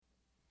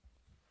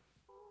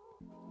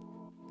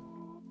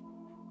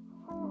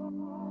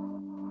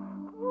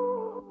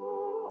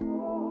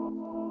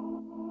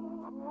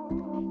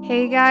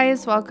Hey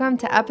guys, welcome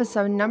to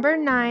episode number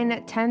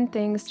 9, 10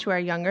 Things to Our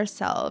Younger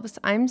Selves.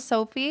 I'm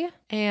Sophie.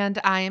 And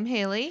I am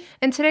Haley.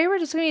 And today we're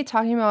just going to be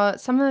talking about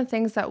some of the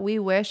things that we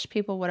wish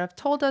people would have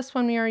told us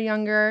when we were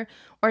younger,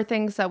 or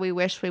things that we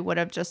wish we would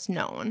have just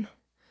known.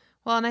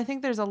 Well, and I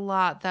think there's a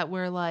lot that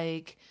we're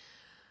like,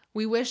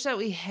 we wish that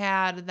we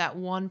had that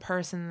one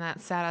person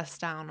that sat us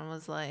down and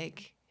was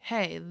like,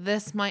 hey,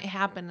 this might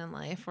happen in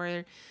life,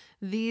 or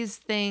these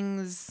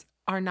things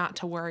are not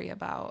to worry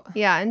about.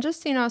 Yeah, and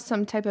just,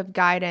 some type of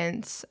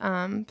guidance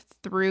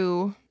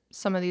through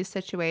some of these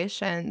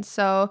situations.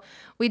 So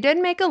we did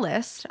make a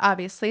list,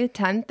 obviously,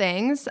 10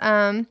 things.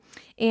 And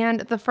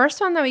the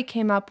first one that we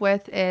came up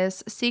with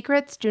is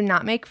secrets do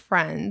not make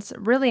friends,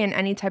 really in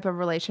any type of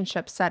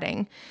relationship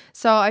setting.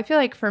 So I feel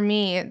like for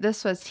me,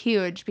 this was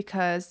huge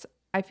because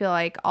I feel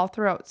like all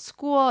throughout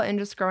school and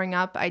just growing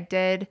up, I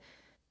did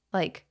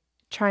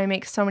try and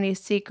make so many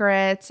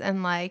secrets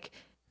and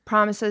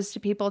promises to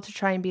people to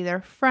try and be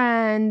their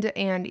friend,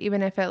 and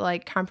even if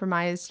it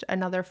compromised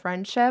another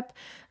friendship,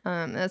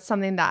 that's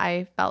something that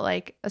I felt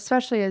like,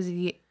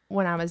 especially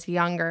when I was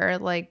younger,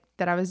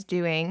 that I was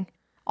doing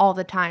all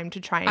the time to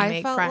try and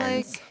make friends. I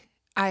felt like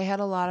I had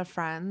a lot of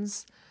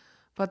friends,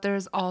 but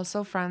there's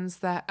also friends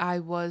that I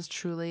was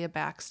truly a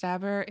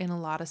backstabber in a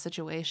lot of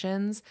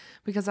situations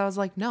because I was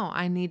like, no,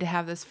 I need to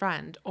have this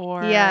friend.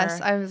 Or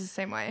yes, I was the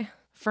same way.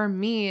 For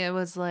me, it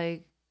was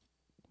like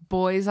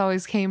boys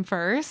always came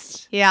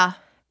first. Yeah.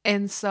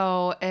 And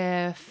so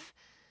it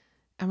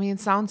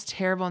sounds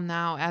terrible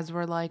now as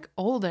we're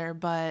older,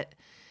 but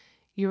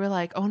you were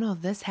like, oh no,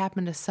 this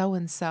happened to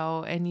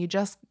so-and-so. And you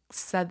just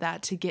said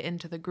that to get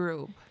into the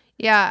group.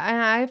 Yeah,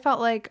 and I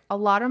felt like a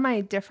lot of my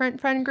different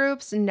friend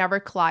groups never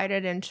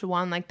collided into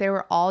one. They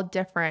were all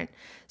different.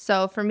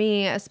 So for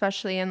me,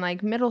 especially in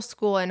middle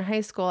school and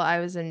high school, I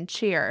was in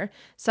cheer.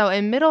 So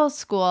in middle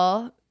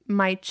school,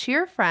 my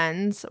cheer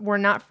friends were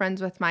not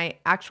friends with my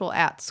actual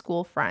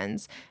at-school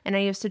friends. And I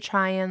used to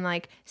try and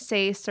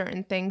say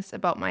certain things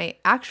about my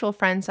actual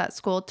friends at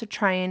school to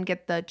try and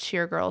get the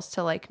cheer girls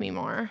to like me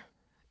more.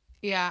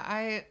 Yeah,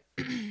 I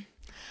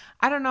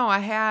don't know. I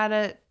had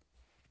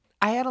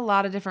a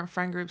lot of different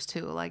friend groups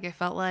too. I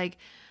felt like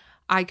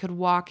I could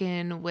walk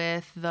in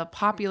with the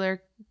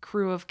popular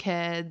crew of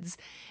kids,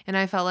 and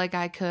I felt like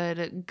I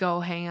could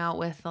go hang out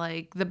with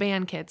the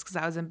band kids because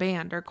I was in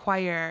band or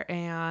choir.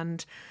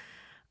 And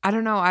I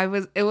don't know.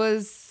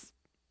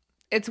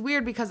 It's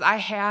weird because I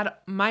had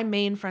my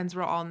main friends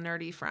were all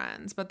nerdy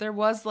friends, but there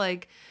was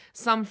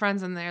some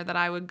friends in there that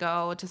I would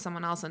go to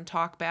someone else and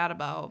talk bad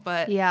about.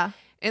 But yeah,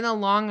 in the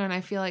long run,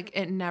 I feel like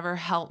it never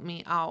helped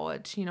me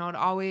out. It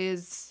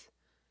always,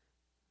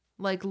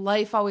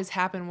 life always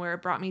happened where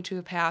it brought me to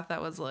a path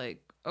that was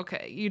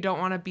okay, you don't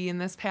want to be in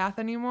this path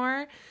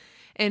anymore.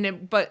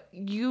 But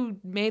you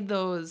made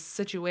those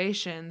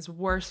situations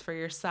worse for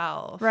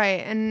yourself. right.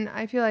 And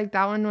I feel like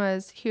that one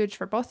was huge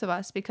for both of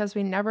us because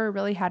we never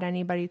really had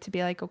anybody to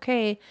be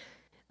okay,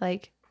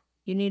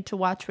 you need to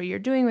watch what you're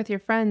doing with your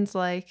friends,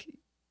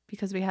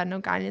 because we had no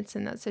guidance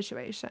in that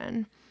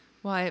situation.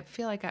 Well, I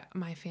feel like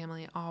my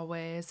family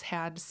always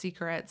had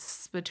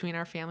secrets between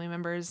our family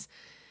members,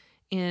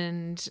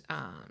 and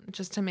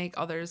just to make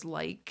others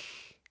like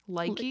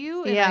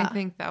you. And yeah. I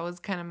think that was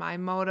kind of my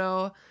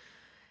motto.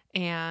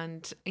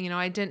 And,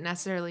 I didn't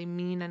necessarily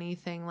mean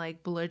anything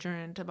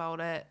belligerent about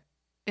it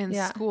in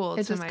school.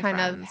 It just kind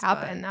of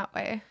happened that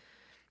way.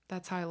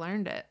 That's how I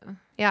learned it.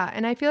 Yeah,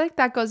 and I feel like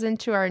that goes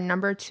into our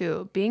number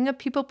 2. Being a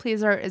people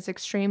pleaser is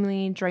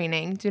extremely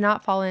draining. Do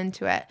not fall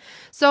into it.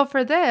 So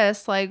for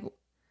this,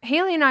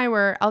 Haley and I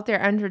were out there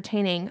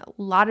entertaining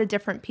a lot of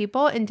different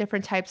people in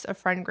different types of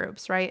friend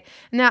groups, right?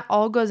 And that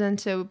all goes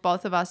into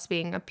both of us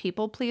being a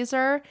people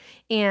pleaser.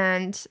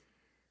 And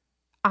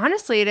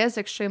honestly, it is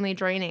extremely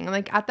draining.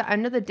 At the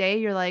end of the day,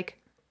 you're like,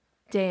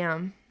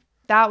 damn,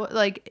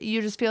 that you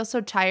just feel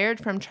so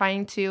tired from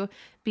trying to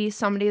be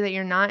somebody that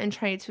you're not and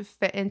trying to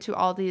fit into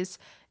all these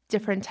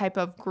different type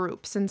of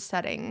groups and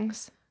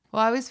settings.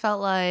 Well, I always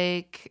felt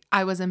like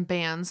I was in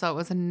band, so I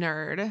was a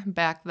nerd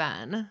back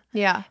then.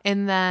 Yeah.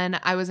 And then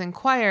I was in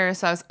choir,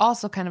 so I was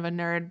also kind of a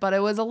nerd, but it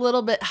was a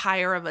little bit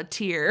higher of a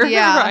tier,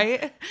 yeah.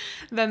 right,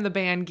 than the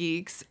band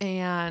geeks.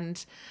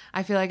 And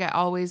I feel like I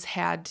always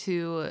had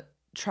to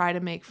try to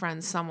make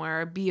friends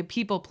somewhere, be a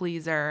people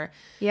pleaser.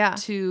 Yeah.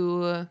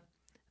 To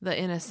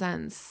the, in a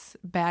sense,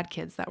 bad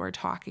kids that were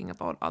talking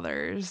about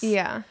others.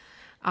 Yeah.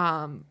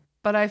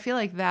 But I feel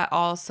like that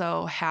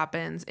also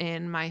happens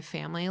in my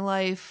family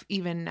life.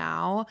 Even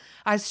now,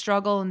 I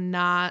struggle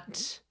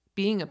not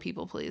being a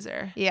people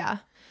pleaser. Yeah.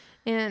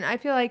 And I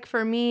feel like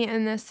for me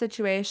in this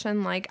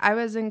situation, I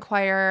was in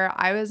choir,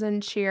 I was in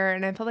cheer,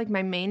 and I felt like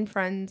my main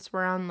friends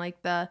were on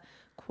the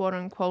quote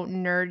unquote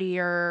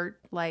nerdier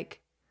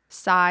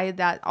side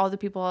that all the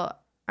people,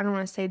 I don't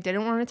want to say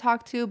didn't want to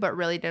talk to, but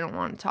really didn't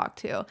want to talk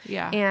to.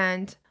 Yeah.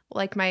 And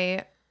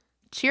my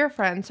cheer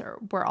friends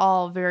were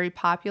all very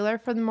popular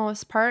for the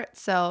most part.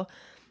 So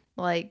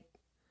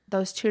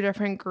those two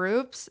different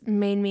groups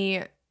made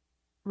me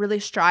really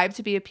strive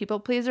to be a people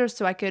pleaser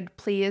so I could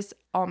please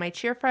all my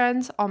cheer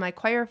friends, all my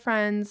choir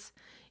friends,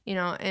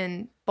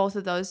 and both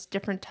of those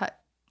different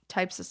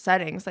types of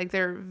settings. Like,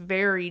 they're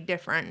very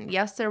different.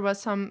 Yes, there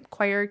was some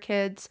choir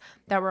kids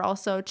that were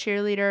also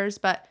cheerleaders,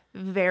 but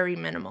very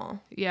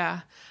minimal.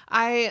 Yeah.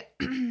 I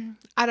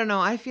don't know.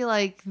 I feel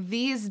like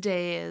these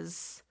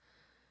days,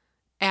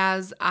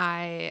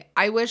 I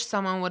wish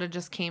someone would have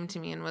just came to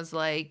me and was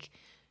like,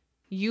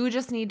 you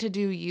just need to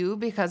do you,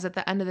 because at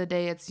the end of the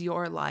day, it's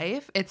your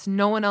life. It's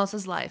no one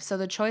else's life. So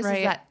the choices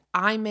Right. that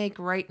I make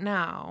right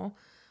now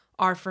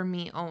are for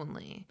me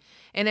only.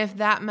 And if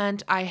that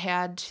meant I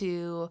had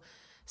to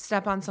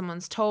step on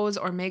someone's toes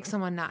or make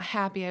someone not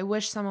happy, I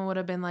wish someone would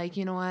have been like,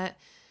 you know what?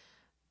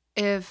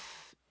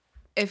 If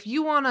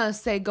you want to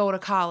say go to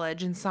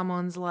college and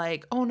someone's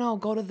like, oh no,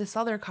 go to this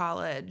other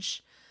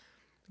college,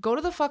 go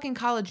to the fucking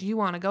college you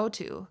want to go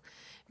to.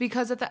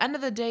 Because at the end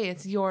of the day,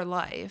 it's your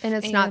life. And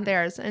it's not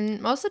theirs.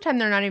 And most of the time,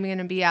 they're not even going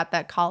to be at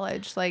that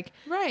college. Like,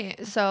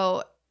 right.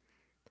 So,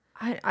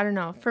 I don't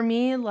know. For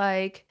me,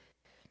 like...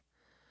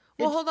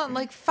 Well, hold on.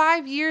 Like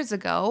 5 years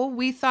ago,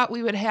 we thought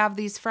we would have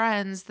these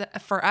friends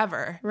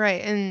forever.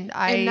 Right. And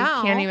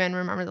now, can't even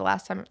remember the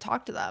last time I've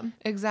talked to them.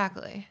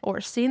 Exactly. Or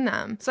seen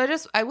them. So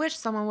I wish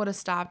someone would have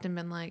stopped and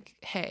been like,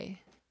 hey,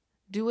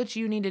 do what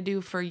you need to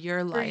do for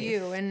your life. For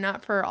you, and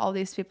not for all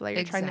these people that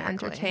you're trying to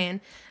entertain.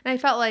 And I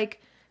felt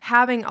like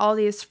having all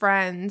these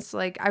friends,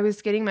 like, I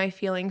was getting my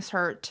feelings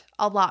hurt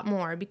a lot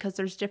more, because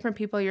there's different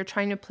people you're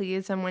trying to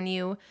please, and when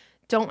you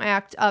don't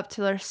act up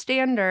to their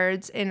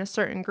standards in a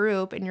certain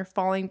group and you're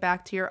falling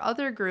back to your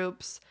other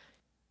groups,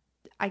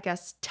 I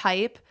guess,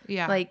 type,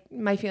 like,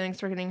 my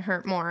feelings were getting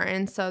hurt more.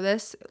 And so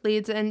this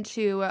leads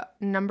into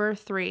number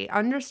 3,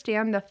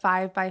 understand the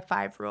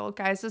 5x5 rule.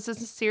 Guys, this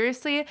is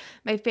seriously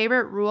my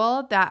favorite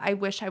rule that I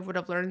wish I would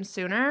have learned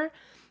sooner.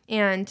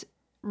 And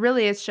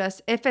really, it's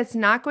just, if it's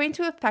not going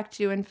to affect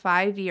you in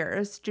 5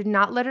 years, do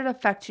not let it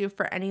affect you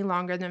for any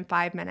longer than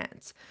 5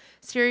 minutes.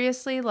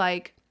 Seriously,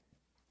 like,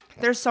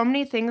 there's so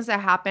many things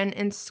that happen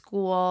in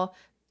school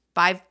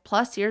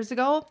 5+ years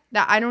ago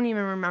that I don't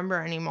even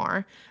remember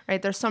anymore,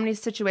 right? There's so many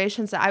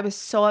situations that I was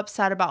so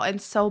upset about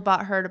and so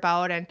butthurt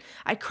about, and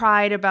I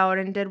cried about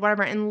and did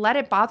whatever, and let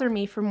it bother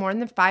me for more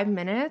than 5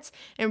 minutes,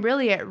 and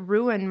really it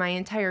ruined my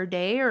entire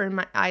day,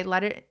 or I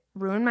let it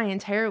ruin my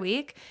entire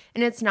week,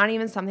 and it's not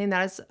even something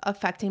that is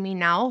affecting me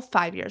now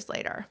 5 years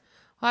later.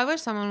 Well, I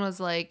wish someone was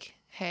like,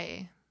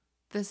 hey,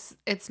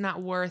 it's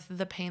not worth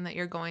the pain that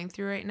you're going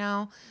through right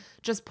now.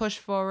 Just push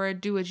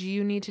forward, do what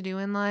you need to do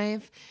in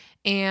life,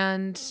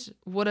 and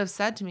would have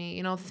said to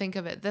me, think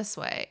of it this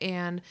way.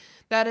 And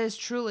that is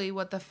truly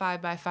what the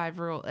 5x5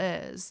 rule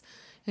is.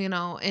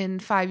 In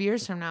 5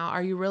 years from now,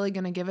 are you really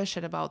going to give a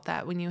shit about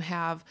that when you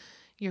have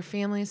your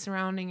family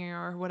surrounding you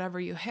or whatever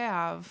you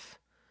have?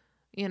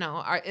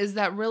 Is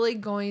that really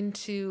going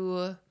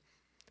to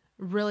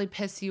really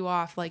piss you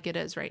off like it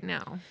is right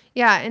now?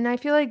 Yeah, and I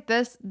feel like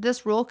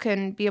this rule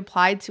can be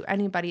applied to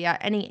anybody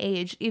at any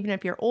age, even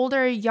if you're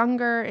older,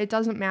 younger, it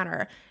doesn't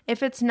matter.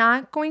 If it's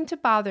not going to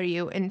bother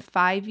you in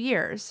 5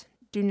 years,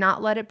 do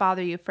not let it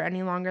bother you for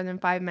any longer than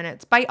 5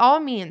 minutes. By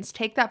all means,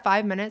 take that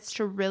 5 minutes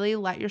to really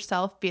let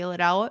yourself feel it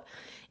out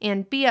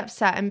and be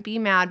upset and be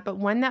mad. But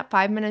when that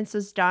 5 minutes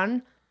is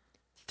done,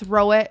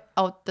 throw it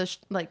out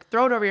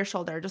throw it over your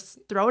shoulder. Just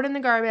throw it in the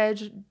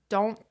garbage.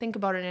 Don't think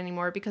about it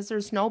anymore, because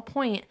there's no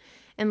point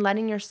in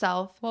letting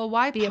yourself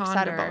why be ponder?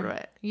 upset about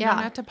it. You don't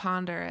have to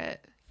ponder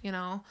it.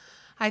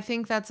 I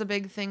think that's a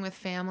big thing with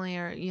family,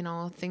 or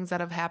things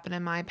that have happened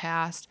in my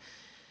past.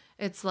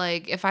 It's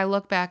like, if I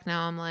look back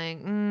now, I'm like,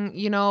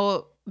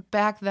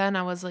 back then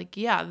I was like,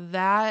 yeah,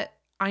 that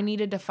I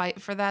needed to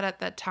fight for that at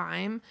that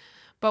time.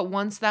 But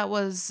once that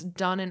was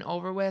done and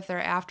over with, or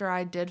after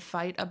I did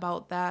fight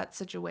about that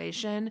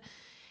situation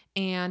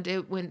and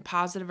it went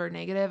positive or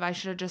negative, I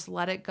should have just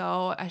let it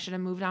go. I should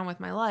have moved on with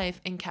my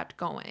life and kept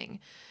going,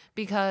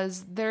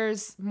 because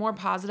there's more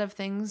positive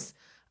things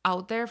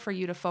out there for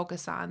you to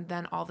focus on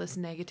than all this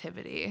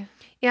negativity.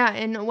 Yeah,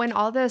 and when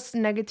all this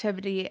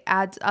negativity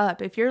adds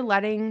up, if you're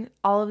letting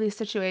all of these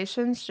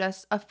situations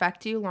just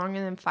affect you longer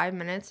than 5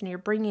 minutes, and you're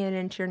bringing it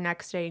into your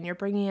next day, and you're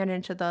bringing it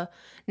into the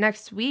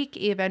next week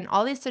even,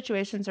 all these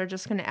situations are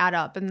just going to add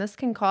up, and this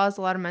can cause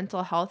a lot of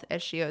mental health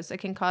issues. It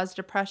can cause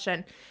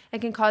depression.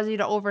 It can cause you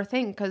to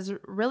overthink, because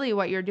really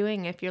what you're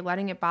doing, if you're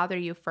letting it bother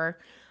you for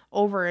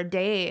over a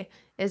day,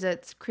 is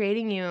it's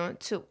creating you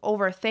to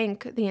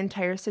overthink the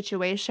entire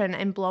situation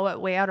and blow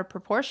it way out of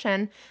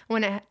proportion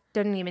when it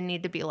didn't even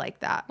need to be like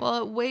that.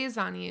 Well, it weighs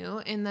on you,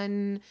 and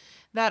then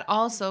that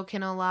also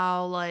can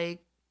allow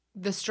like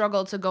the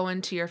struggle to go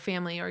into your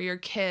family or your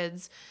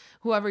kids,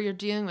 whoever you're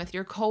dealing with,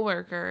 your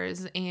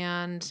coworkers.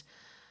 And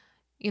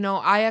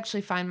I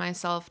actually find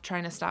myself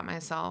trying to stop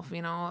myself.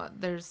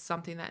 There's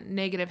something that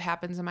negative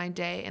happens in my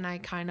day, and I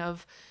kind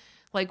of,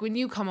 like, when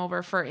you come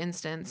over, for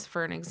instance,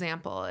 for an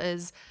example,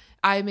 is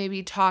I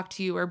maybe talk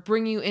to you or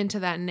bring you into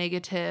that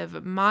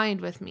negative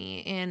mind with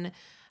me. And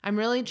I'm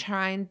really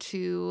trying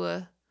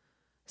to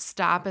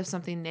stop if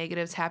something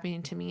negative is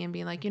happening to me and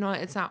being like,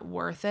 it's not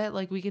worth it.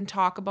 Like, we can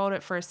talk about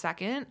it for a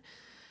second,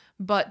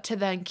 but to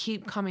then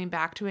keep coming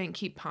back to it and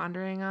keep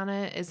pondering on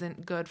it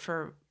isn't good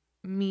for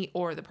me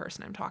or the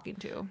person I'm talking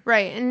to.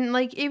 Right. And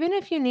like, even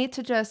if you need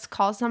to just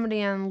call somebody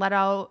and let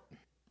out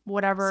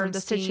whatever Some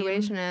the steam.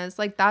 situation is,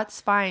 like,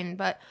 that's fine.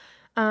 But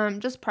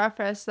just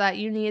preface that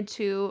you need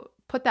to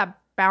put that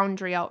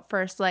boundary out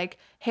first. Like,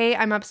 hey,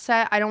 I'm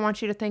upset. I don't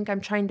want you to think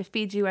I'm trying to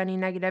feed you any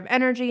negative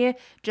energy.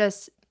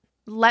 Just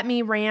let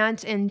me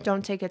rant and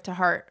don't take it to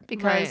heart.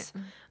 Because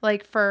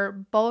like,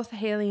 for both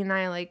Haley and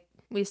I, like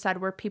we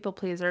said, we're people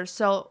pleasers.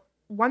 So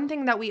one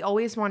thing that we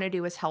always want to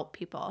do is help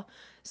people.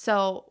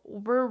 So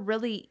we're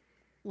really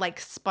like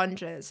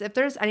sponges. If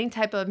there's any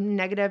type of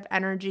negative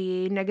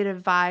energy,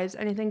 negative vibes,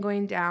 anything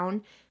going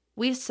down,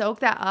 we soak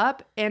that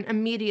up and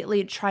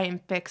immediately try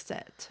and fix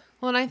it.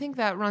 Well, and I think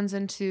that runs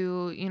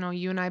into,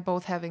 you and I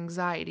both have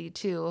anxiety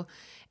too.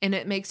 And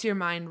it makes your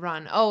mind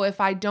run, oh, if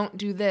I don't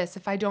do this,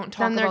 if I don't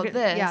talk about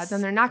this. Yeah,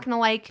 then they're not going to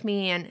like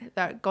me. And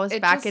that goes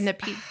back into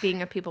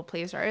being a people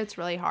pleaser. It's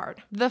really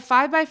hard. The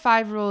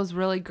 5x5 rule is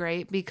really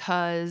great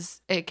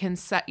because it can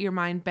set your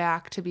mind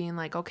back to being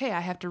like, okay,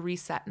 I have to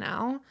reset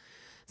now.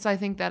 So I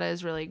think that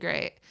is really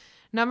great.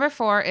 Number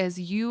 4 is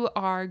you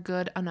are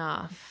good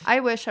enough.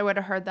 I wish I would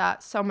have heard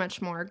that so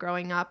much more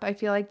growing up. I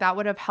feel like that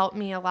would have helped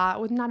me a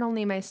lot with not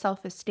only my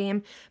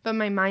self-esteem, but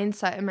my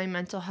mindset and my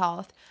mental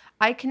health.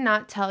 I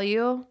cannot tell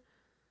you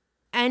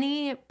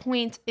any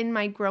point in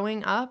my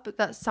growing up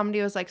that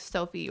somebody was like,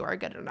 Sophie, you are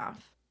good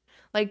enough.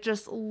 Like,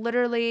 just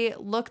literally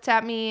looked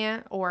at me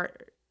or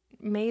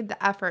made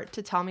the effort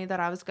to tell me that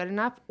I was good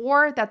enough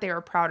or that they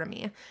were proud of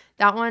me.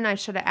 That one I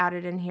should have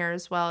added in here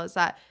as well, is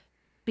that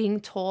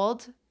being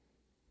told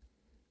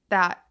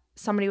that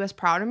somebody was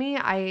proud of me,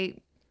 I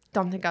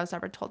don't think I was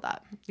ever told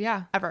that.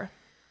 Yeah. Ever.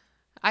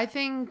 I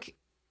think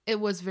it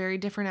was very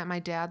different at my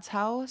dad's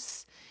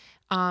house.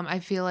 I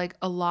feel like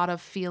a lot of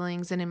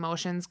feelings and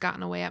emotions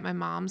gotten away at my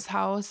mom's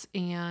house.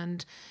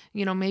 And,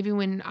 maybe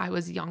when I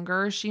was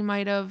younger, she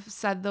might have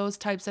said those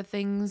types of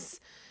things.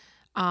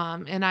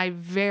 And I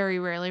very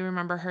rarely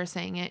remember her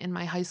saying it in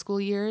my high school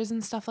years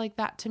and stuff like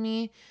that to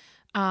me.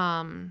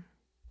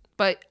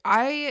 But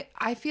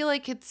I feel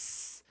like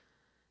it's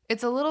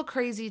a little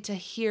crazy to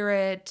hear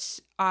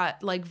it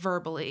like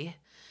verbally,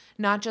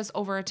 not just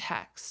over a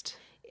text.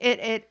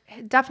 It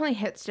definitely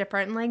hits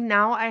different. Like,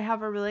 now I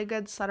have a really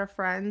good set of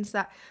friends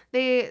that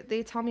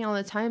they tell me all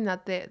the time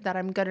that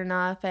I'm good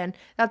enough and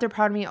that they're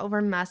proud of me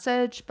over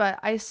message, but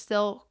I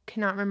still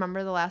cannot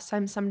remember the last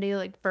time somebody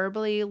like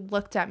verbally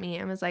looked at me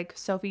and was like,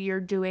 Sophie,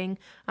 you're doing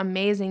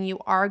amazing. You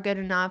are good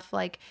enough.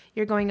 Like,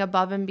 you're going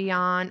above and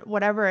beyond,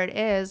 whatever it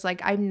is.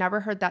 Like, I've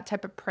never heard that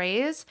type of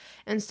praise.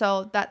 And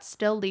so that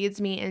still leads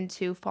me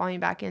into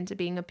falling back into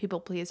being a people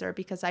pleaser,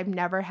 because I've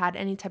never had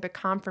any type of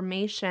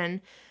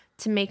confirmation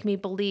to make me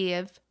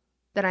believe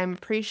that I'm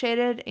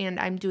appreciated and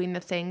I'm doing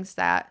the things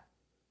that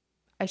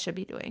I should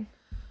be doing.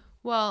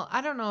 Well,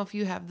 I don't know if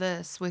you have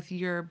this with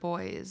your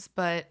boys,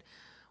 but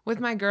with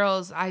my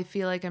girls, I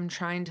feel like I'm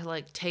trying to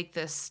like take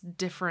this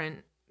different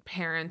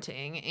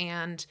parenting.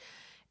 And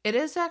it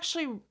is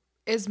actually,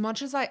 as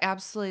much as I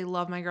absolutely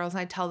love my girls,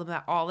 and I tell them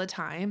that all the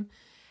time,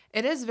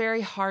 it is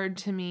very hard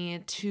to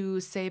me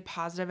to say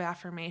positive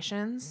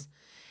affirmations.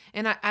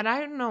 And I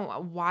don't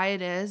know why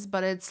it is,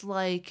 but it's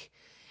like,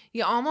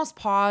 you almost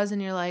pause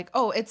and you're like,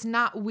 oh, it's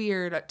not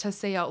weird to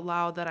say out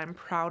loud that I'm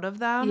proud of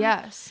them.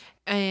 Yes.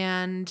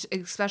 And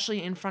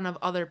especially in front of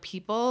other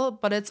people.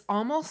 But it's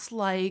almost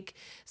like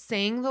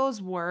saying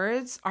those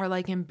words are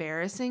like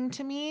embarrassing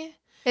to me.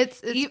 It's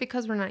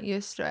because we're not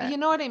used to it. You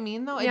know what I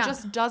mean, though? Yeah. It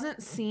just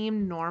doesn't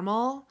seem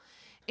normal.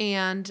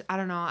 And I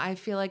don't know. I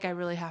feel like I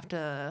really have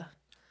to,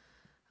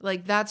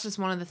 like, that's just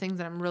one of the things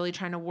that I'm really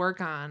trying to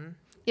work on.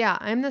 Yeah,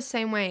 I'm the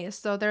same way.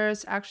 So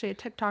there's actually a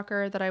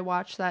TikToker that I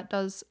watch that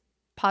does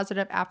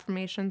positive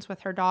affirmations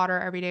with her daughter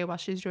every day while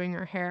she's doing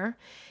her hair.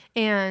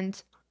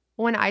 And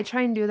when I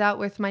try and do that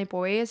with my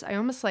boys, I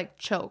almost like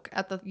choke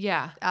at the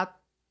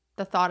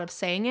thought of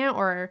saying it,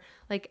 or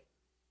like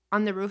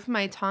on the roof of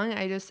my tongue.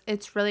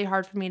 It's really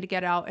hard for me to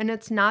get out. And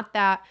it's not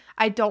that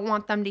I don't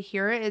want them to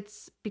hear it.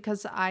 It's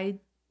because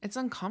it's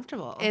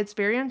uncomfortable. It's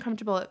very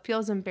uncomfortable. It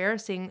feels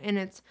embarrassing, and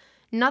it's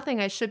nothing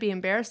I should be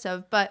embarrassed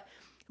of. But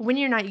when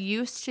you're not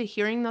used to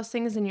hearing those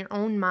things in your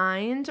own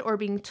mind or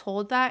being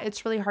told that,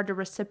 it's really hard to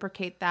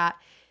reciprocate that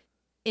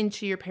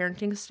into your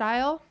parenting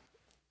style,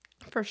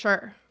 for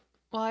sure.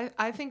 Well,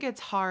 I think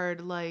it's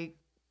hard, like,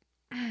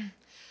 I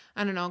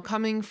don't know,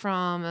 coming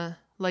from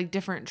like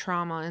different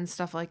trauma and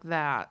stuff like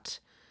that.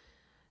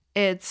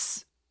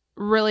 It's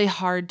really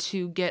hard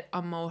to get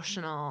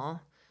emotional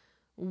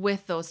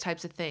with those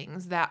types of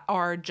things that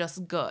are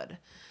just good.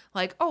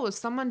 Like, oh,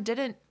 someone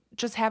didn't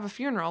just have a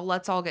funeral,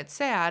 let's all get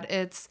sad.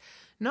 It's,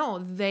 no,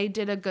 they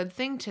did a good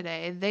thing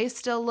today. They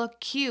still look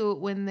cute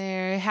when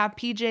they have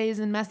PJs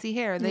and messy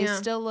hair. They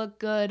still look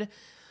good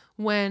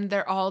when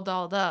they're all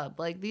dolled up.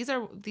 Like, these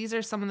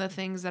are some of the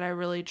things that I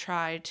really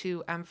try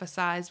to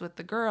emphasize with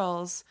the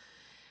girls,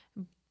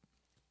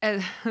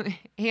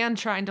 and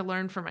trying to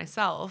learn for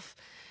myself,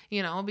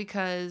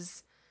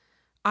 because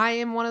I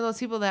am one of those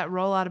people that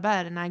roll out of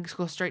bed and I just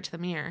go straight to the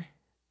mirror.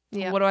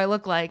 Yep. What do I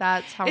look like?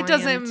 That's how it I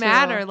doesn't am,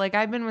 matter. too. Like,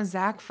 I've been with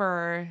Zach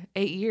for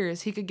 8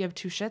 years. He could give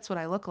two shits what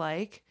I look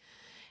like.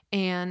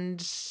 And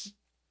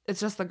it's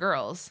just the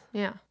girls,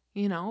 Yeah.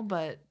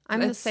 but I'm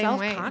the it's same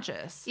way.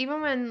 self-conscious.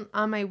 Even when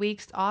on my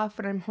weeks off,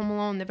 when I'm home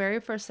alone, the very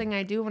first thing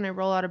I do when I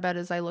roll out of bed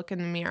is I look in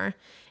the mirror.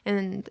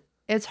 And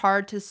it's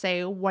hard to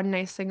say one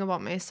nice thing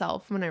about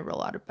myself when I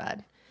roll out of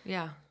bed.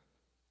 Yeah.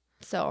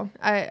 So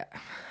I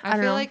I don't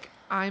feel know. like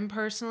I'm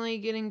personally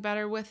getting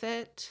better with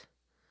it.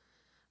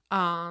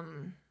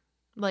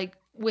 Like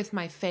with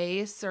my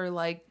face or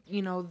like,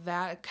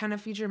 that kind of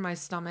feature, my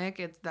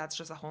stomach, that's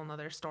just a whole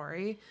nother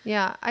story.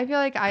 Yeah, I feel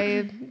like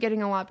I'm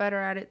getting a lot better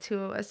at it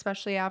too,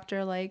 especially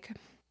after like,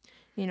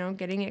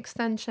 getting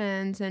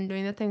extensions and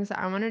doing the things that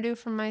I want to do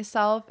for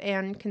myself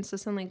and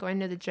consistently going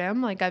to the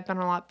gym. Like I've been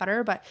a lot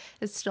better, but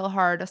it's still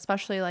hard,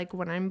 especially like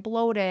when I'm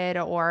bloated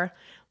or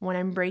when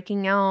I'm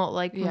breaking out.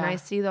 Like when I Yeah.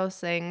 see those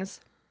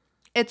things,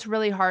 it's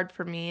really hard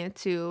for me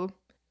to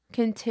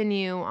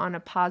continue on a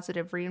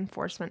positive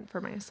reinforcement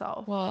for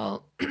myself.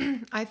 Well,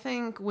 I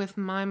think with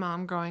my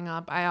mom growing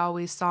up, I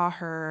always saw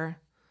her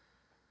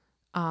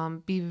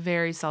be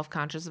very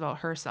self-conscious about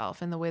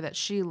herself and the way that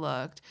she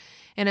looked.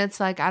 And it's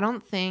like, I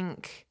don't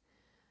think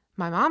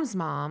my mom's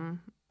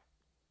mom,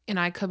 and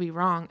I could be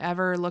wrong,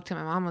 ever looked at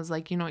my mom and was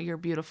like, you're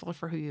beautiful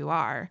for who you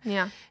are.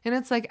 Yeah. And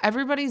it's like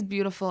everybody's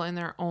beautiful in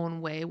their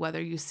own way, whether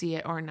you see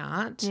it or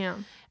not. Yeah.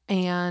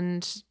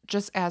 And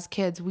just as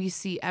kids, we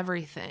see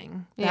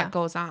everything that Yeah.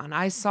 goes on.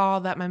 I saw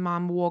that my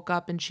mom woke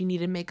up and she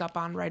needed makeup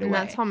on right And away.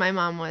 that's how my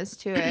mom was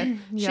too. She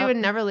Yep. would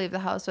never leave the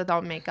house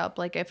without makeup.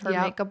 Like if her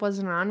Yep. makeup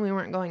wasn't on, we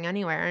weren't going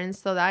anywhere. And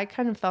so that I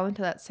kind of fell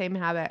into that same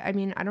habit. I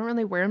mean, I don't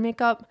really wear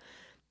makeup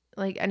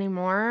like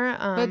anymore.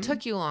 But it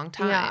took you a long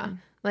time. Yeah.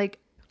 Like,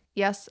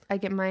 yes, I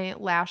get my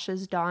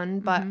lashes done,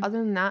 but other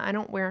than that, I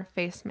don't wear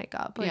face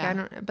makeup. Like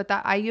Yeah.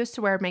 I used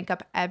to wear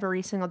makeup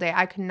every single day.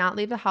 I could not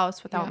leave the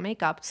house without Yep.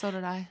 makeup. So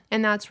did I.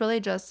 And that's really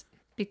just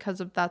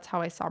because that's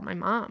how I saw my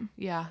mom.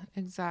 Yeah,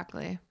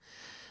 exactly.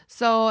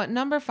 So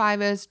number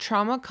 5 is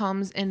trauma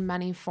comes in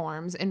many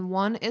forms and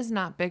one is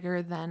not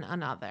bigger than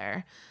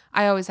another.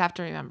 I always have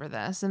to remember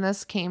this. And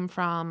this came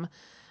from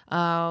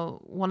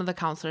one of the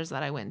counselors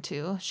that I went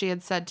to. She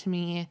had said to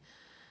me,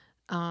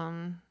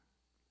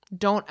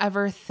 don't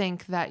ever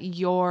think that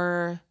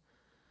your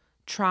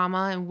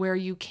trauma and where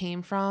you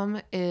came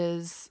from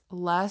is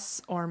less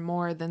or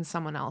more than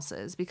someone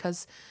else's,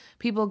 because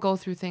people go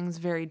through things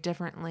very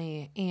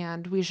differently,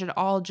 and we should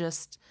all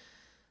just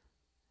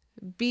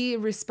be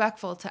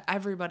respectful to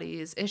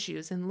everybody's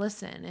issues and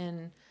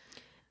listen.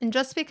 And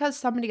just because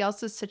somebody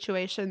else's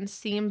situation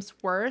seems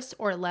worse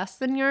or less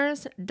than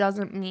yours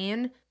doesn't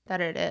mean that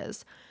it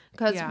is.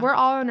 Because Yeah. we're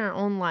all in our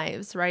own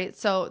lives, right?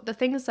 So the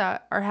things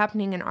that are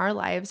happening in our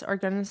lives are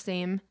going to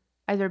seem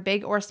either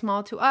big or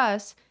small to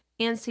us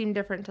and seem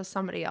different to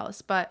somebody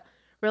else. But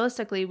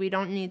realistically, we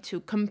don't need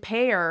to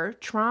compare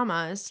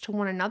traumas to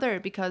one another,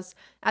 because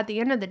at the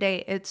end of the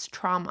day, it's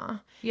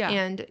trauma. Yeah.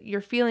 And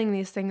you're feeling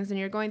these things and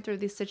you're going through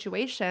these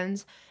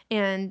situations.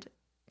 And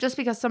just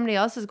because somebody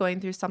else is going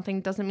through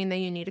something doesn't mean that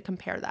you need to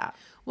compare that.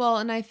 Well,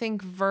 and I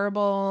think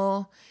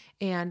verbal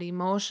and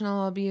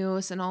emotional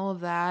abuse and all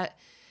of that,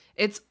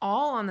 it's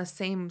all on the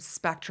same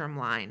spectrum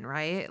line,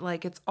 right?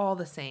 Like it's all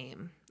the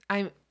same.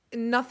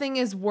 Nothing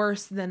is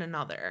worse than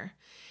another.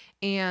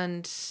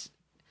 And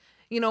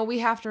we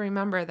have to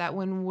remember that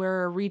when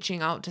we're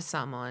reaching out to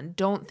someone,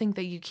 don't think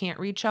that you can't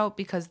reach out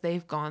because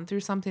they've gone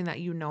through something that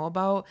you know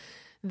about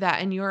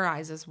that in your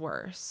eyes is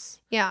worse.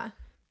 Yeah.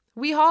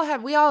 We all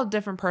have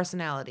different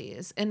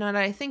personalities. And what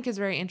I think is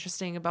very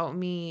interesting about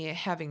me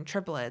having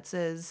triplets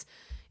is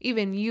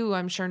even you,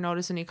 I'm sure,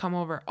 notice when you come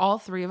over, all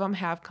 3 of them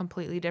have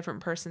completely different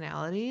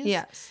personalities.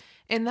 Yes.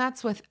 And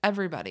that's with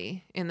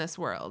everybody in this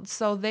world.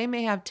 So they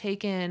may have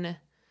taken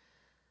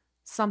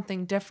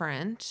something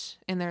different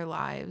in their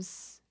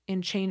lives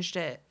and changed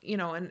it,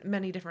 in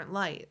many different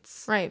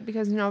lights. Right.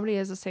 Because nobody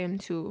is the same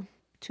two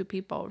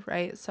people,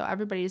 right? So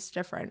everybody's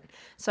different.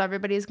 So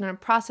everybody's going to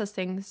process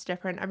things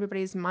different.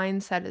 Everybody's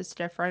mindset is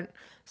different.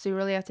 So you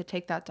really have to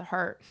take that to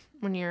heart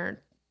when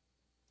you're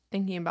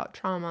thinking about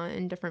trauma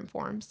in different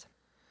forms.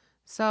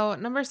 So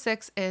number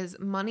 6 is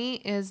money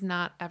is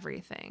not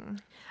everything.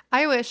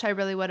 I wish I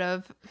really would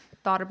have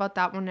thought about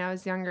that when I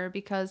was younger,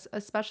 because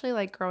especially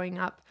like growing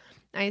up,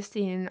 I've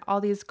seen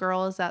all these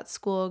girls at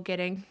school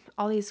getting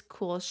all these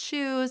cool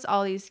shoes,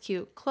 all these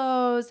cute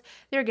clothes.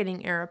 They're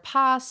getting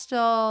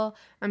Aeropostale,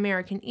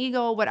 American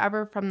Eagle,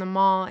 whatever from the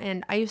mall.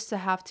 And I used to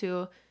have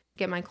to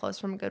get my clothes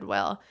from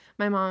Goodwill.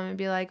 My mom would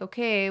be like,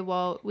 okay,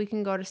 well, we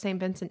can go to St.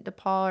 Vincent de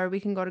Paul or we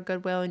can go to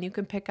Goodwill and you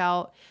can pick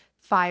out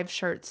 5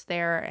 shirts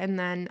there. And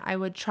then I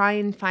would try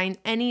and find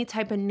any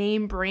type of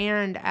name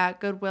brand at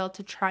Goodwill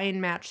to try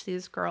and match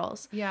these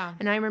girls. Yeah.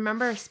 And I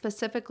remember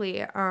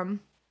specifically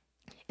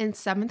in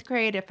 7th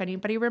grade, if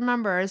anybody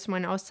remembers,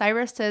 when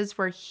Osiris's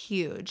were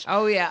huge.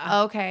 Oh,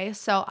 yeah. Okay,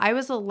 so I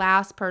was the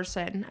last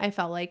person, I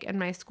felt like, in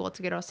my school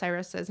to get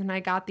Osiris's. And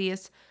I got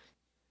these,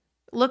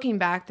 looking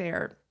back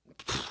there,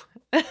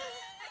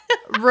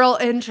 real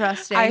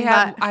interesting. I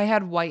but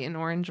had white and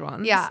orange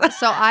ones. yeah,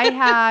 so I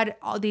had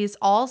all these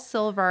all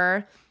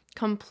silver,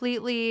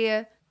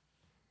 completely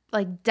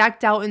like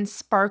decked out in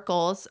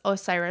sparkles,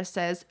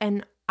 Osiris's,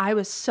 and I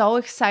was so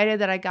excited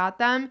that I got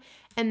them.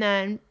 And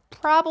then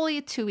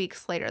probably 2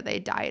 weeks later, they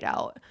died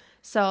out.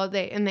 So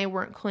they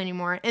weren't cool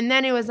anymore. And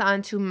then it was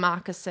on to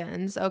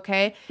moccasins,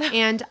 okay?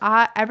 And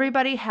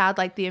everybody had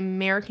like the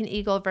American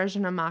Eagle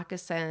version of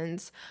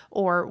moccasins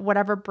or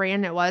whatever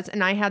brand it was,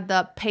 and I had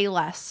the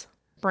Payless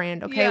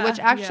brand, okay? Yeah, Which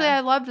actually yeah.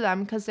 I loved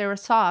them because they were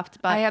soft, I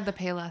but had the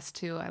Payless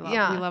too.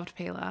 Yeah. We loved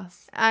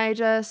Payless. I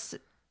just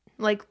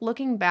like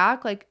looking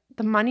back, like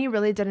the money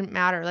really didn't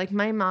matter. Like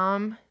my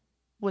mom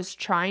was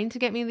trying to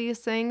get me these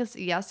things.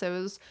 Yes, it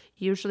was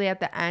usually at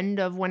the end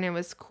of when it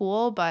was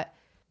cool, but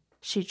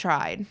she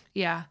tried.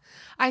 Yeah.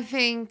 I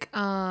think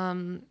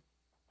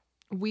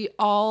we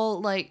all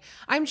like,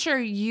 I'm sure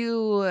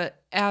you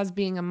as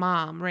being a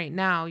mom right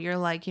now, you're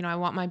like, I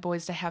want my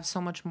boys to have so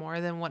much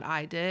more than what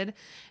I did.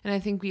 And I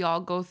think we all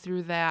go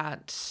through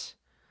that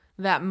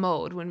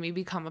mode when we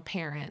become a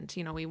parent.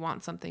 We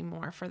want something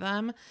more for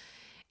them.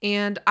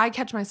 And I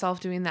catch myself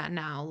doing that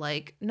now.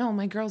 Like, no,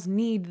 my girls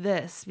need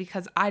this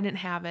because I didn't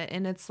have it.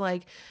 And it's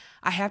like,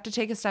 I have to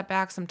take a step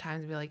back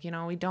sometimes and be like,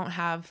 we don't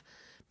have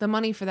the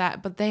money for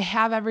that, but they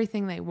have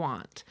everything they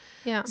want.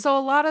 Yeah. So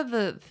a lot of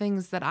the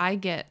things that I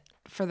get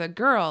for the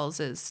girls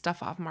is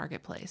stuff off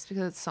Marketplace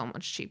because it's so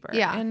much cheaper.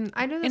 Yeah, And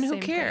I do the and who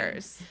same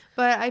cares? thing.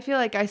 But I feel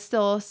like I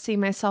still see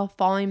myself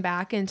falling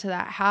back into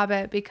that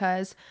habit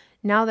because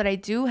now that I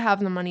do have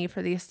the money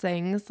for these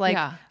things, like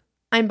Yeah.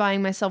 I'm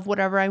buying myself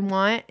whatever I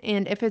want.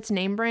 And if it's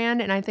name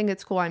brand and I think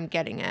it's cool, I'm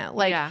getting it.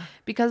 Like, Yeah.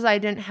 because I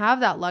didn't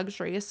have that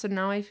luxury. So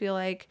now I feel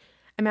like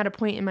I'm at a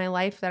point in my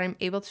life that I'm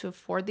able to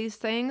afford these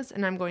things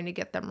and I'm going to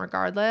get them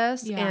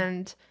regardless. Yeah.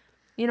 And,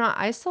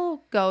 I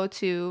still go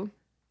to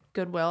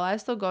Goodwill. I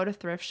still go to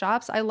thrift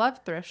shops. I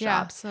love thrift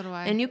shops. So do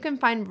I. And you can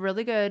find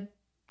really good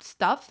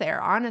stuff there,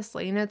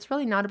 honestly. And it's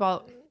really not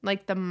about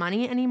like the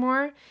money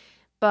anymore.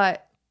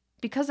 But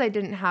because I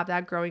didn't have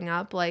that growing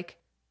up, like,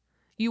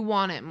 you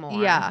want it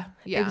more. yeah,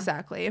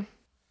 exactly.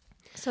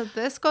 So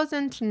this goes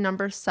into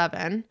number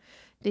 7.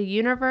 The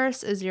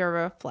universe is your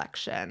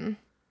reflection.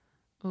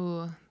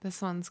 Ooh,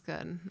 this one's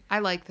good. I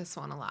like this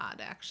one a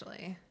lot,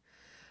 actually.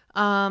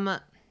 I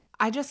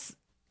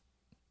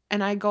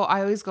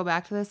always go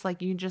back to this,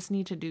 like, you just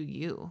need to do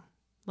you.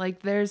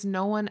 Like, there's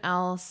no one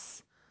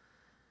else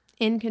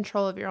in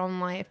control of your own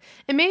life.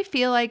 It may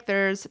feel like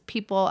there's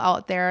people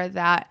out there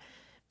that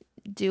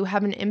do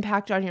have an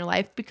impact on your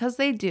life because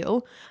they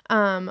do.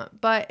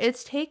 But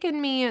it's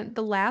taken me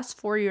the last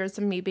 4 years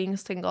of me being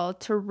single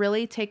to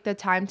really take the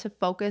time to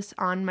focus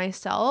on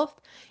myself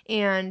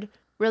and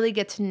really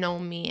get to know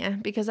me,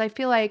 because I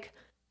feel like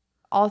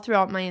all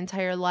throughout my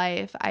entire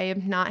life, I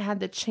have not had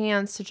the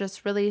chance to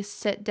just really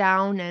sit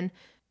down and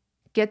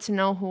get to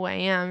know who I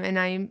am. And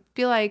I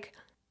feel like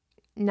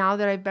now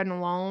that I've been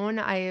alone,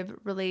 I've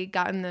really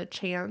gotten the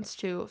chance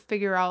to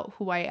figure out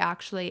who I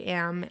actually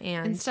am.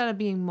 And instead of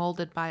being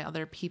molded by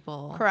other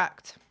people.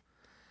 Correct.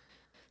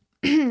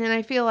 And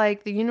I feel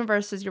like the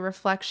universe is your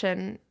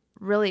reflection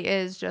really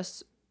is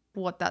just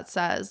what that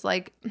says.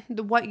 Like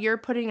what you're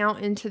putting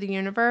out into the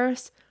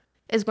universe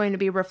is going to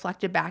be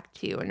reflected back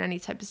to you in any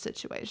type of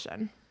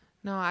situation.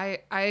 No, I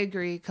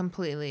agree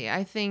completely.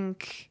 I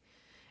think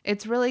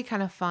it's really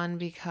kind of fun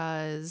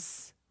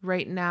because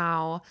right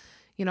now,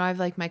 I have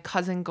like my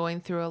cousin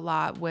going through a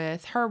lot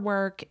with her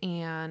work,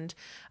 and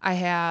I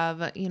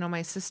have,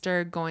 my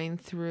sister going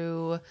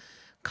through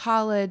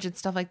college and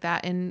stuff like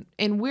that. And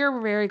we're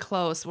very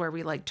close where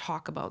we like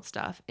talk about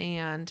stuff.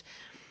 And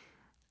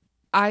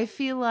I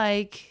feel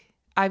like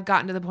I've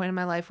gotten to the point in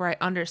my life where I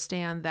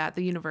understand that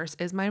the universe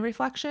is my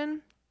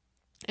reflection,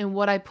 and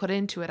what I put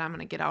into it, I'm going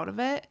to get out of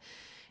it.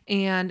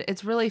 And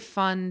it's really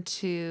fun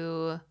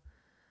to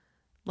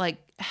like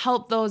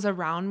help those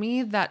around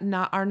me that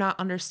are not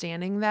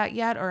understanding that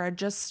yet, or are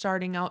just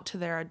starting out to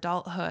their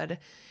adulthood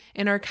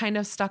and are kind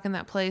of stuck in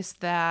that place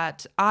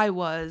that I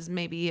was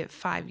maybe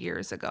 5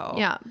 years ago.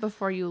 Yeah,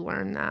 before you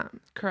learn that.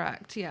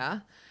 Correct. Yeah.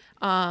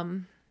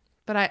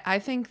 But I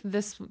think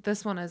this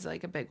one is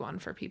like a big one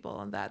for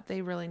people, that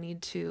they really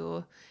need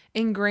to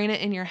ingrain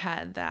it in your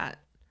head that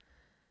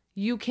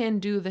you can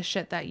do the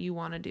shit that you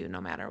want to do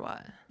no matter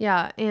what.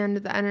 Yeah, and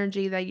the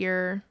energy that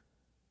you're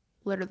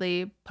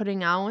literally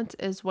putting out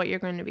is what you're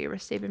going to be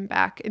receiving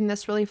back. And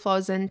this really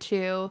flows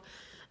into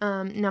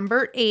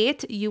number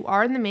 8. You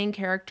are the main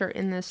character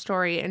in this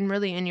story, and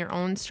really in your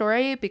own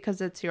story, because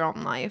it's your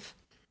own life.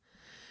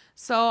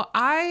 So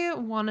I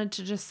wanted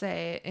to just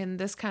say, and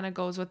this kind of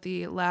goes with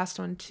the last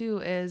one too,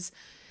 is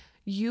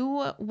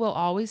you will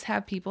always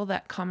have people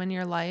that come in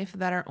your life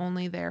that are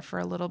only there for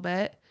a little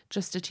bit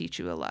just to teach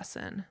you a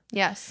lesson.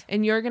 Yes.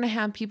 And you're going to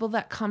have people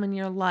that come in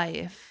your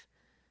life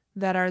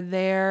that are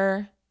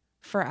there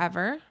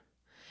forever.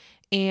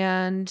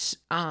 And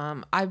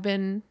I've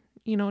been,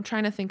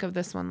 trying to think of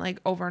this one like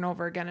over and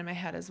over again in my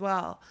head as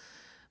well.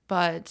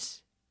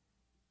 But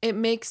it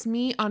makes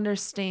me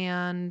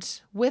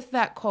understand, with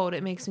that quote,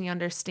 it makes me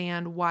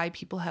understand why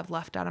people have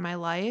left out of my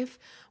life,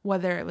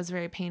 whether it was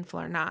very painful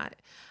or not.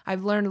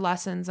 I've learned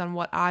lessons on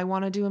what I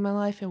want to do in my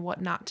life and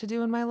what not to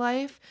do in my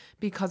life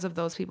because of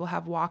those people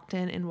have walked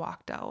in and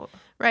walked out.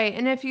 Right.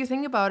 And if you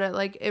think about it,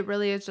 like it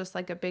really is just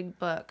like a big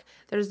book.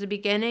 There's the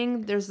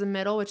beginning, there's the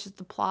middle, which is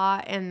the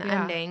plot, and the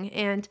ending.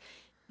 And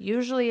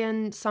usually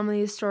in some of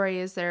these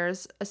stories,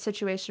 there's a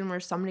situation where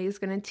somebody is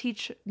going to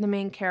teach the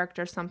main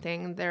character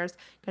something. There's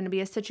going to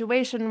be a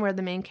situation where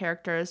the main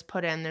character is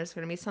put in. There's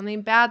going to be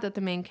something bad that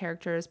the main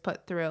character is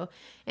put through.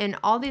 In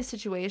all these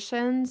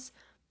situations,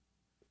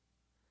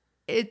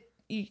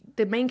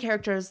 the main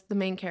character is the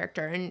main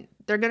character, and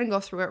they're going to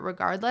go through it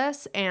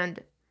regardless. And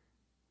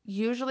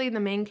usually the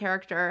main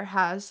character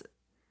has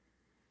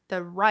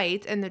the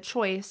right and the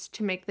choice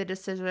to make the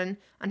decision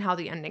on how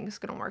the ending is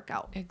going to work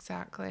out.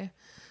 Exactly.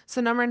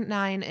 So number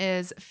 9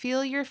 is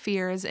feel your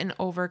fears and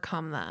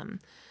overcome them.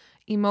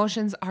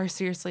 Emotions are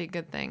seriously a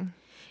good thing.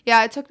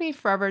 Yeah, it took me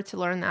forever to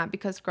learn that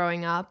because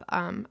growing up,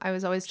 I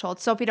was always told,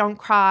 Sophie, don't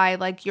cry.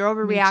 Like, you're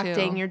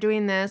overreacting. You're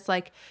doing this.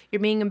 Like, you're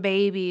being a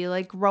baby.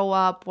 Like, grow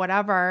up,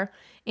 whatever.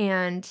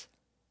 And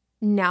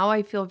now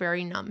I feel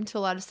very numb to a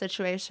lot of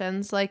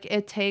situations. Like,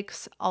 it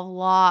takes a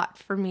lot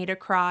for me to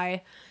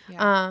cry.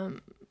 Yeah.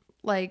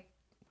 Like,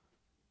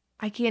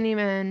 I can't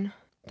even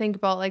think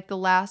about, like, the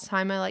last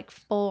time I, like,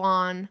 full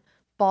on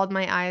bawled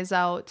my eyes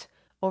out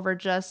over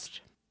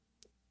just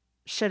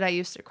shit I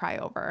used to cry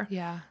over.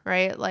 Yeah.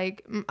 Right?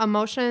 Like,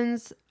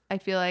 emotions, I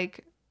feel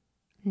like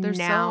they're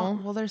now.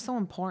 they're so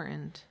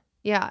important.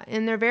 Yeah.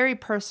 And they're very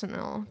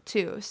personal,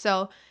 too.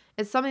 So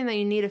it's something that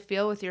you need to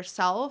feel with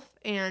yourself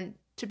and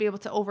to be able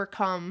to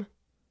overcome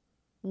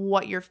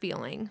what you're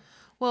feeling.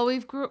 Well,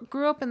 we've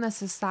grew up in the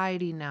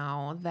society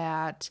now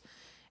that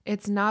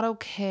it's not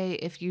okay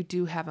if you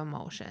do have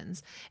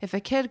emotions. If a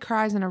kid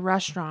cries in a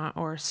restaurant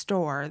or a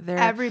store,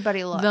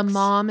 everybody looks. The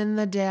mom and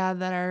the dad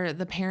that are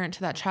the parent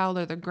to that child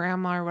or the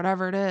grandma or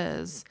whatever it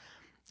is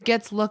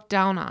gets looked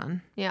down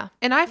on. Yeah.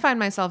 And I find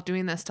myself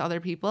doing this to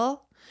other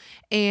people,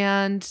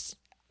 and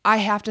I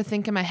have to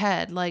think in my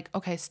head, like,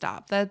 okay,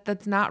 stop.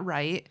 That's not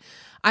right.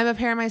 I'm a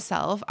parent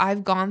myself.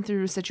 I've gone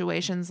through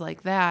situations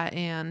like that,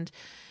 and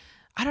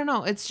I don't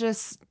know.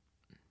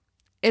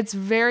 It's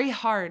very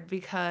hard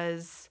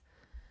because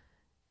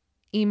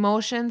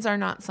emotions are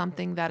not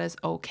something that is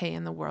okay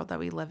in the world that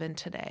we live in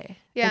today.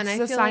 Yeah,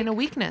 it's a sign of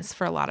weakness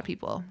for a lot of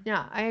people.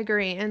 Yeah, I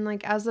agree. And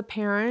like as a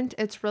parent,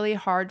 it's really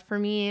hard for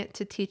me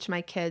to teach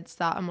my kids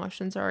that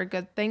emotions are a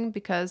good thing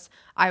because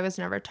I was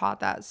never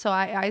taught that. So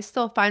I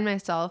still find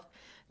myself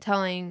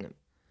telling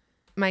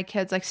my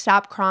kids, like,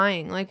 stop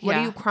crying. Like, what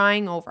are you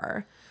crying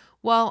over?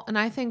 Well, and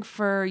I think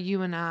for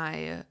you and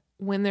I,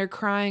 when they're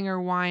crying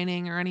or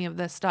whining or any of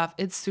this stuff,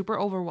 it's super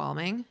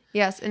overwhelming.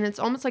 Yes, and it's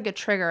almost like a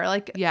trigger.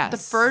 Like, the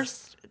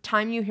first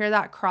time you hear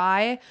that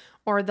cry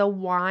or the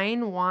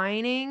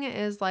whining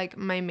is like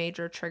my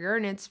major trigger,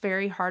 and it's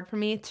very hard for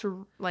me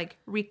to like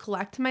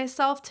recollect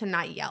myself to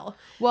not yell.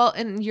 Well,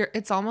 and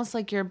it's almost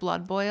like your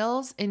blood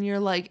boils and you're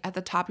like at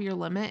the top of your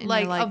limit, and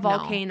like you're like a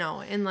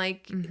volcano, and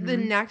like the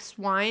next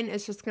whine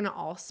is just gonna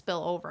all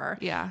spill over.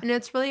 Yeah, and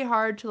it's really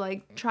hard to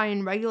like try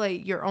and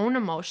regulate your own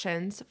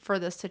emotions for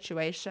this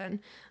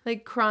situation.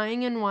 Like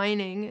crying and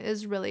whining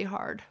is really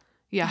hard.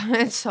 Yeah,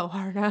 it's so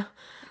hard.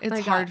 It's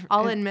like, hard.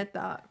 I'll admit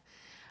that.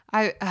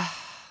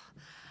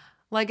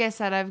 Like I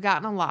said, I've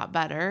gotten a lot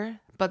better,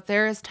 but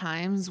there is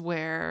times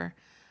where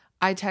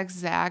I text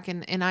Zach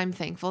and I'm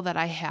thankful that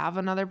I have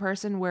another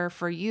person where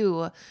for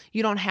you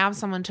don't have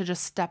someone to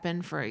just step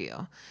in for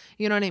you.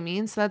 You know what I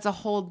mean? So that's a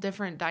whole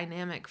different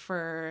dynamic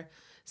for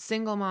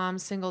single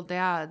moms, single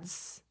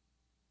dads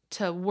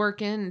to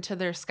work into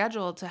their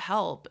schedule to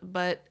help.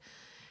 But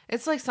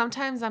it's like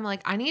sometimes I'm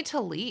like, I need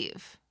to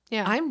leave.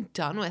 Yeah. I'm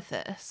done with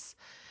this.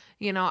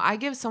 You know, I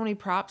give so many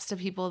props to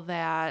people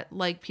that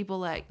like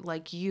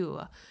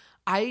you.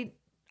 I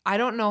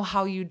don't know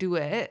how you do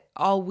it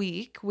all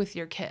week with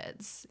your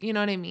kids. You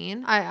know what I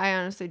mean? I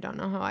honestly don't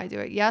know how I do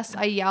it. Yes,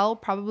 I yell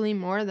probably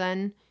more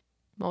than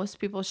most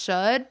people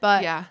should,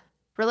 but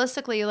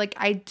realistically, like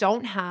I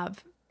don't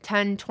have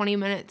 10, 20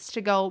 minutes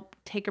to go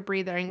take a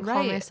breather and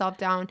calm myself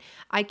down.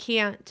 I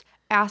can't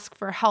ask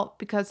for help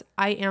because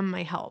I am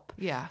my help.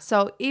 Yeah.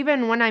 So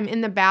even when I'm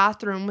in the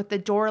bathroom with the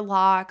door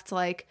locked,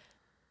 like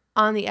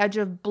on the edge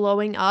of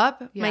blowing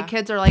up, my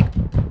kids are like,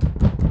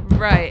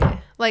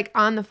 like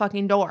on the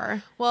fucking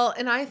door. Well,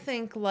 and I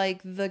think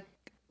like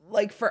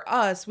for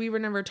us, we were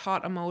never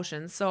taught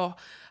emotions. So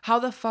how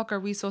the fuck are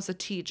we supposed to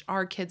teach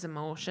our kids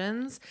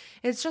emotions?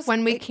 It's just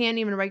when we can't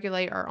even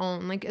regulate our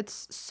own. Like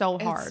it's so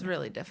hard. It's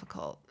really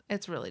difficult.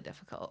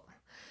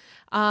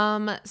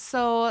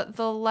 So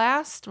the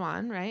last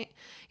one, right?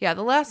 Yeah,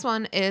 the last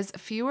one is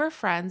fewer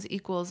friends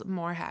equals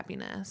more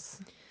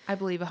happiness. I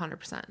believe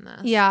 100% in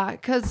this. Yeah,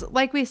 because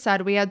like we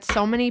said, we had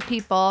so many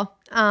people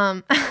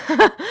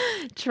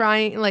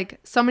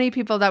so many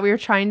people that we were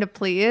trying to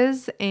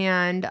please,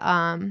 and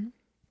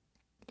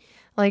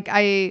like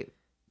I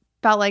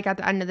felt like at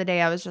the end of the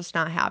day I was just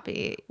not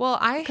happy. Well,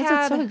 because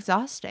it's so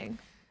exhausting.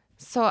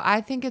 So I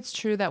think it's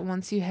true that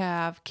once you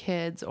have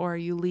kids or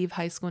you leave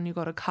high school and you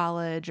go to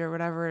college or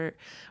whatever,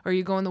 or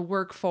you go in the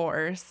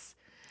workforce,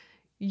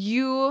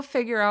 you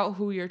figure out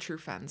who your true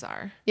friends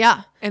are.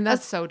 Yeah. And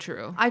that's so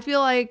true. I feel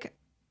like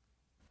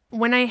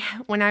when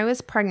I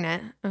was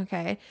pregnant,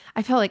 okay,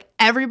 I felt like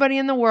everybody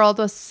in the world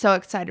was so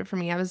excited for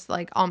me. I was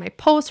like, all my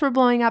posts were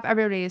blowing up.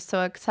 Everybody is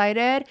so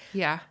excited.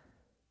 Yeah.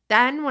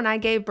 Then when I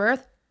gave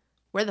birth,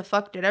 where the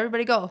fuck did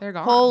everybody go? They're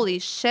gone. Holy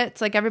shit.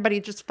 It's like everybody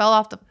just fell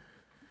off the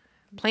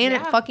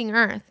planet fucking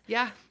Earth.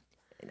 Yeah.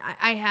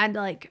 I had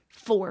like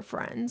 4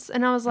 friends.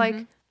 And I was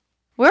like,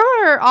 where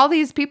were all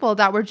these people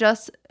that were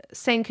just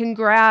saying,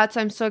 congrats,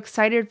 I'm so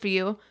excited for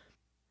you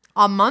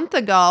a month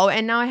ago?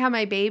 And now I have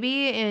my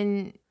baby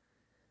and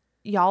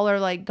y'all are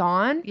like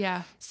gone.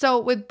 Yeah. So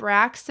with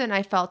Braxton,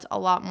 I felt a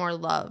lot more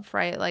love,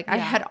 right? Like I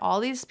had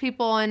all these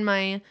people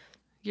in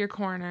your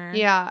corner.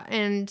 Yeah.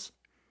 And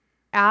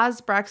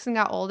as Braxton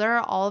got older,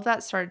 all of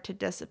that started to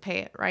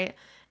dissipate, right?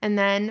 And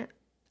then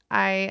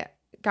I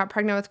got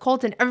pregnant with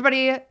Colt and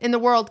everybody in the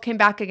world came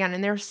back again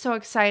and they were so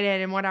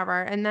excited and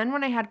whatever. And then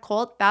when I had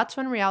Colt, that's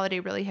when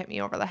reality really hit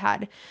me over the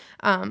head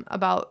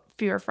about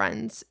fewer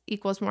friends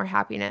equals more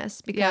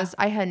happiness, because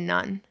I had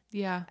none.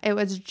 Yeah. It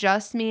was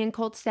just me and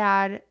Colt's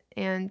dad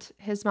and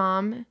his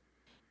mom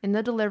in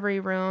the delivery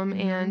room.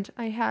 And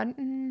I had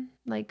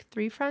like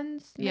 3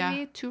 friends,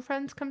 maybe 2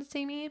 friends come to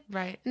see me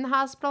in the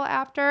hospital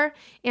after.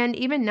 And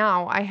even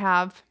now I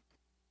have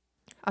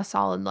a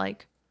solid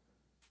like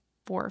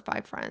 4 or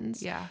 5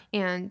 friends. Yeah.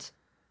 And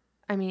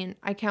I mean,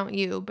 I count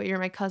you, but you're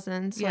my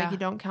cousin. So like you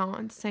don't count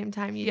at the same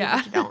time. You do,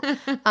 but you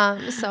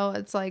don't. So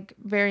it's like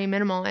very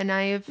minimal. And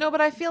No,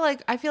 but I feel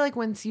like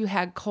once you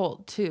had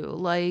Colt too,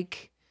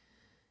 like,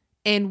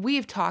 and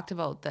we've talked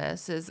about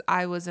this, is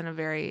I was in a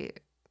very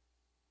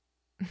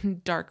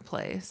dark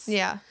place.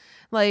 Yeah.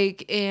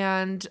 Like,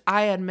 and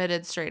I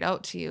admitted straight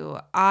out to you,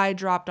 I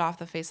dropped off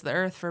the face of the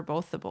earth for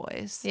both the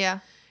boys. Yeah.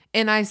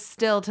 And I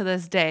still to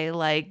this day,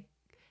 like,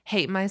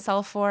 hate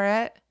myself for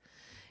it,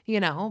 you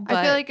know? But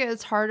I feel like it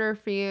was harder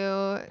for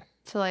you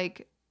to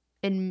like,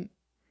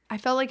 I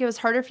felt like it was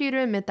harder for you to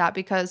admit that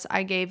because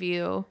I gave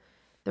you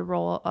the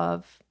role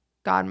of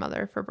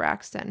godmother for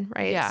Braxton,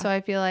 right? Yeah. So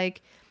I feel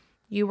like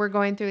you were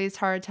going through these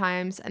hard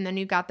times and then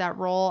you got that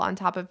role on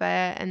top of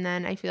it. And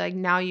then I feel like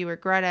now you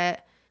regret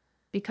it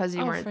because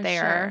you weren't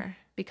there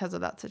because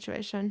of that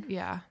situation.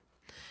 Yeah.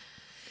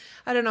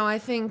 I don't know. I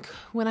think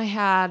when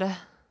I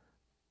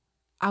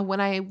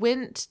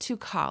went to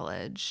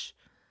college,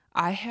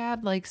 I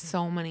had like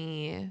so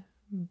many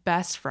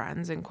best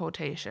friends in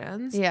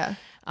quotations. Yeah.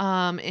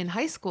 In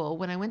high school,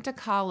 when I went to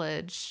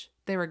college,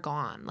 they were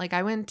gone. Like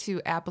I went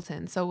to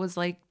Appleton, so it was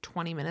like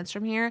 20 minutes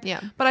from here.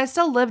 Yeah. But I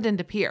still lived in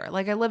De Pere.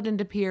 Like I lived in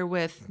De Pere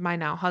with my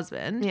now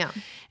husband. Yeah.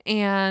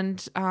 And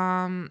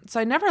so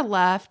I never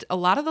left. A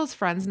lot of those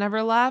friends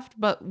never left,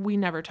 but we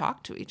never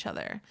talked to each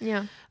other.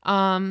 Yeah.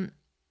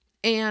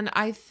 And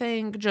I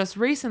think just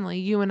recently,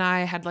 you and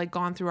I had like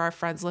gone through our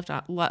friends list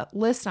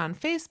on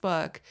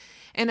Facebook,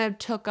 and I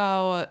took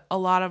out a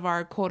lot of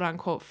our quote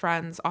unquote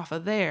friends off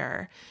of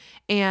there.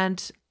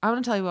 And I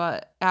want to tell you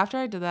what, after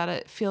I did that,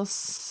 it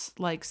feels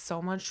like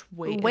so much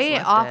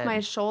weight off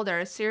my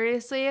shoulders.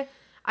 Seriously,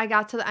 I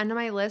got to the end of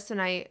my list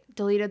and I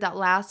deleted that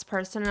last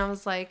person and I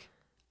was like,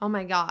 oh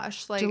my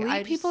gosh. Like,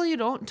 delete people you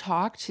don't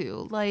talk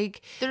to.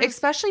 Like,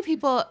 especially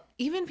people,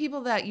 even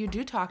people that you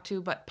do talk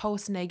to, but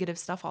post negative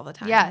stuff all the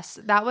time. Yes,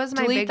 that was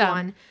my big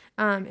one.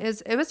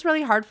 It was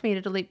really hard for me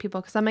to delete people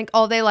because I'm like,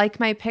 oh, they like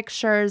my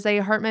pictures, they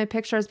heart my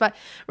pictures. But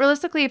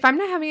realistically, if I'm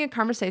not having a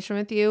conversation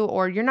with you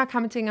or you're not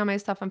commenting on my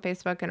stuff on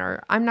Facebook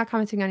or I'm not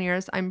commenting on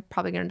yours, I'm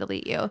probably going to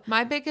delete you.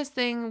 My biggest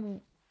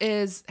thing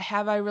is,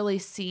 have I really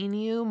seen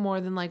you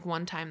more than like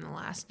one time in the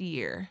last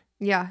year?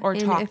 Yeah. Or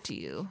talk to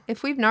you.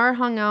 If we've never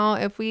hung out,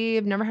 if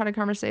we've never had a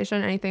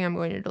conversation, anything, I'm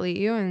going to delete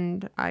you.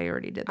 And I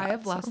already did that. I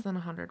have less than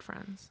 100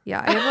 friends.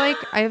 Yeah.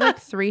 I have like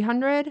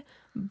 300,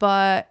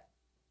 but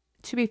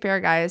to be fair,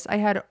 guys, I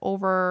had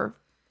over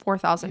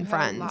 4,000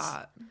 friends. A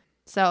lot.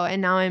 So,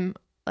 and now I'm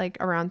like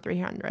around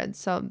 300.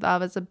 So that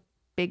was a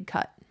big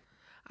cut.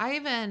 I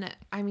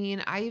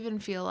even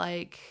feel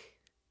like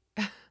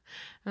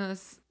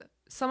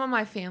some of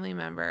my family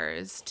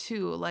members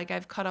too, like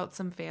I've cut out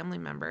some family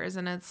members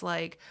and it's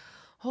like,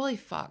 holy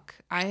fuck,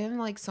 I am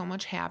like so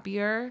much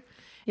happier.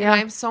 Yeah.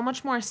 And I'm so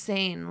much more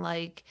sane,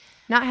 like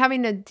not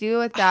having to deal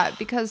with that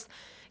because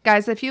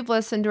guys, if you've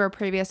listened to our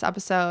previous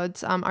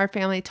episodes, our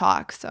family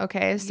talks.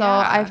 Okay. So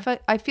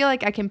I feel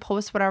like I can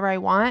post whatever I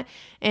want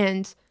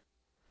and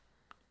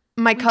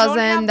my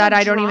cousin that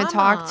I don't even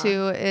talk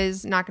to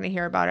is not going to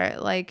hear about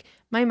it. Like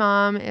my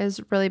mom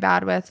is really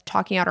bad with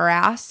talking out her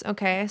ass.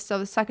 Okay. So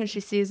the second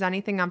she sees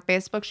anything on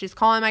Facebook, she's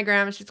calling my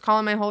grandma, she's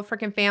calling my whole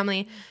freaking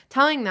family,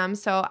 telling them.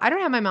 So I don't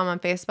have my mom on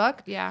Facebook.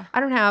 Yeah. I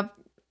don't have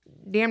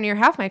damn near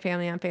half my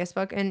family on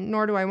Facebook, and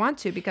nor do I want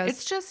to because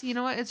it's just, you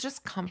know what? It's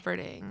just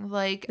comforting.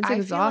 Like it's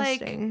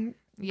exhausting.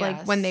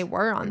 Like when they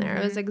were on there,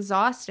 it was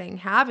exhausting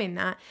having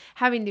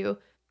to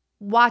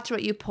watch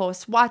what you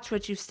post, watch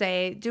what you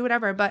say, do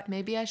whatever. But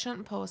maybe I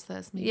shouldn't post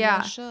this. Maybe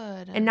yeah, I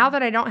should. And now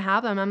that I don't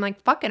have them, I'm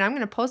like, fuck it. I'm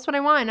going to post what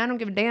I want. And I don't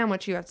give a damn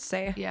what you have to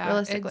say. Yeah,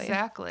 realistically.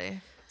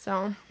 exactly.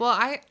 So, well,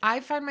 I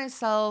find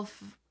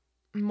myself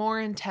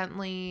more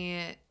intently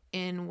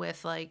in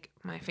with like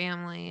my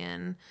family,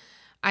 and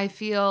I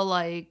feel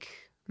like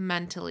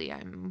mentally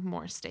I'm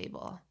more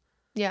stable.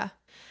 Yeah.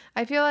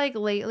 I feel like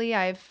lately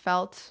I've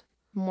felt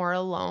more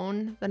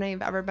alone than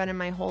I've ever been in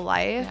my whole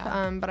life.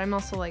 Yeah. But I'm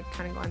also like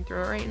kind of going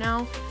through it right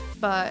now.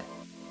 But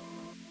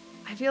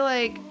I feel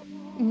like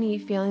me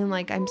feeling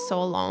like I'm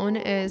so alone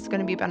is going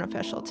to be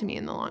beneficial to me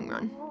in the long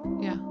run.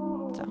 Yeah.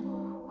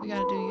 So we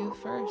got to do you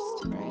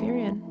first, right?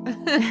 Period.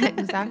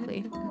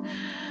 Exactly.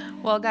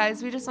 Well,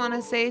 guys, we just want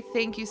to say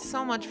thank you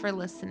so much for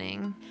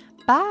listening.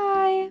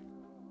 Bye.